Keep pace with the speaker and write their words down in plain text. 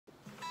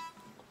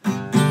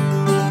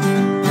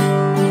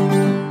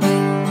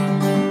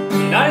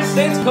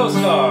Coast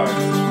Guard.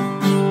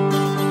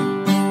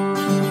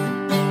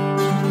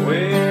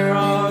 We're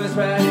always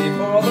ready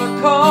for the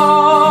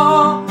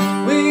call.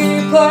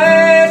 We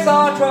place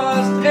our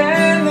trust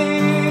in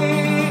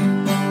Thee,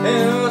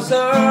 who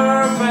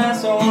serve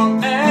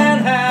storm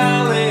and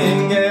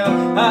howling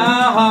gale.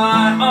 How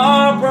high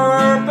our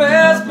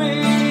purpose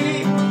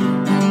be.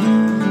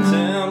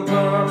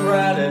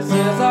 Temperatus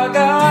is our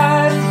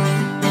guide,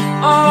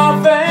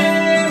 our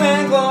fame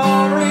and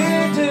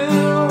glory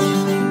too,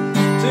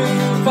 to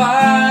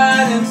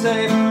fight and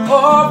save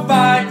or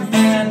fight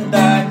and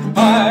die.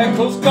 By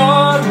Coast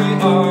Guard we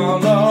all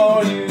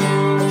know you.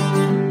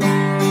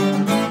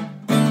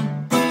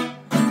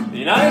 The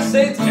United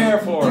States Air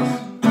Force,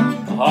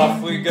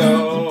 off we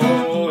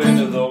go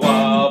into the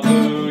wild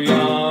blue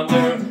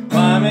yonder,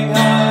 climbing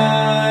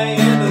high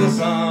into the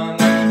sun.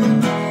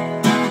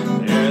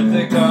 Here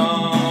they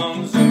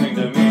come, zooming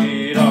to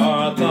meet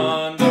our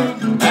thunder.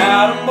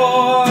 Atom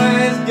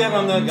boys, give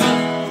 'em the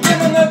guns,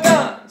 give 'em the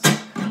guns.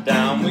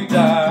 Down we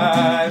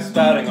dive,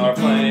 spouting our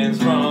flames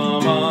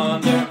from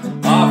under.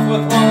 Off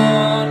with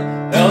one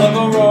hell of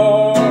a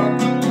roar.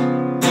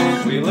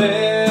 We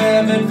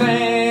live in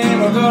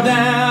fame or go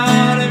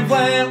down in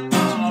flame.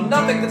 Oh,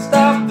 nothing can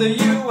stop the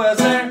U.S.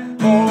 Air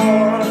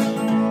Force.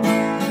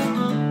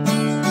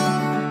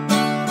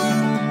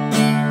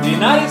 The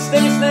United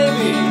States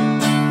Navy.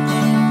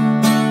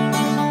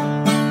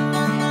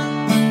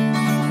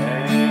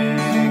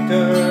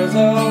 Anchors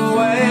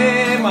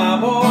away, my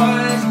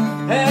boys.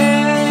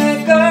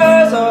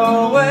 Anchors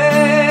away.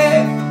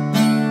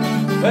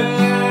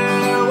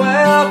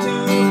 Farewell to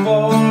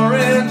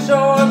foreign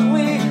shores.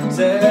 We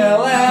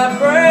sail at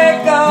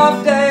break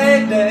of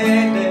day,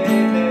 day, day,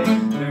 day.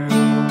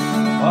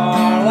 Through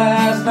our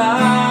last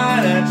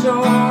night at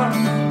shore.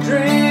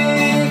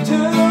 Drink to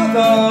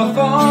the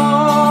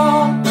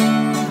foam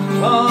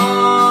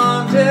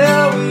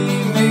until we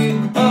meet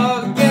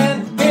again.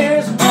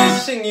 Here's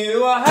wishing you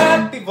a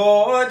happy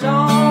voyage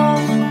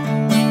home.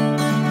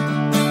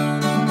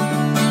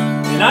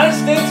 United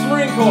States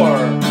Marine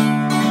Corps.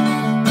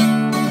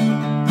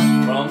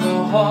 From the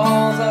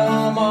halls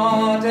of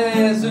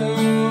Montezuma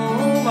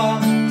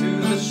to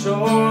the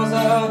shores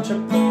of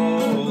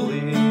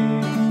Tripoli,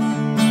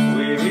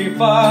 we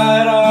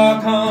fight our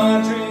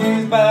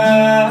country's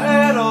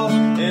battles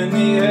in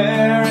the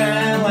air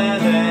and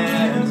land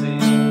and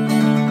sea.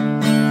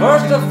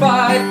 First to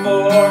fight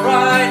for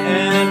right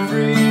and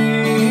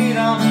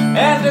freedom,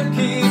 and to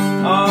keep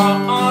our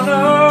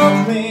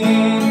honor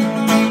clean.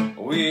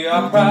 We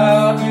are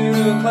proud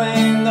to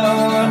claim the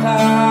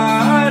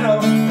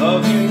title of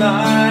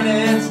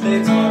United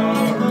States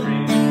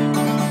Marine.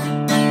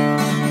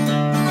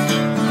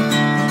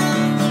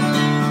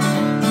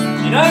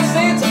 United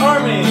States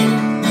Army,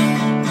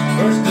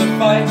 first to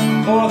fight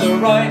for the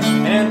right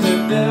and to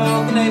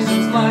build the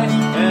nation's might,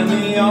 and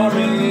the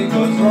Army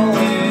goes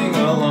rolling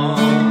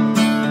along.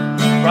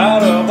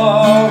 Proud of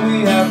all we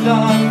have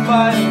done,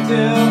 fighting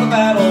till the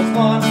battle's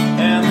won,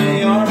 and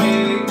the Army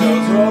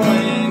goes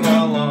rolling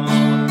along.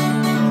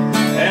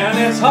 And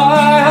it's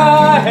high,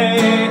 high,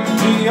 hey,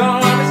 the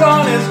Army's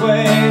on its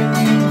way.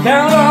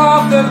 Count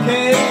off the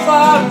cables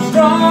loud and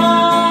strong.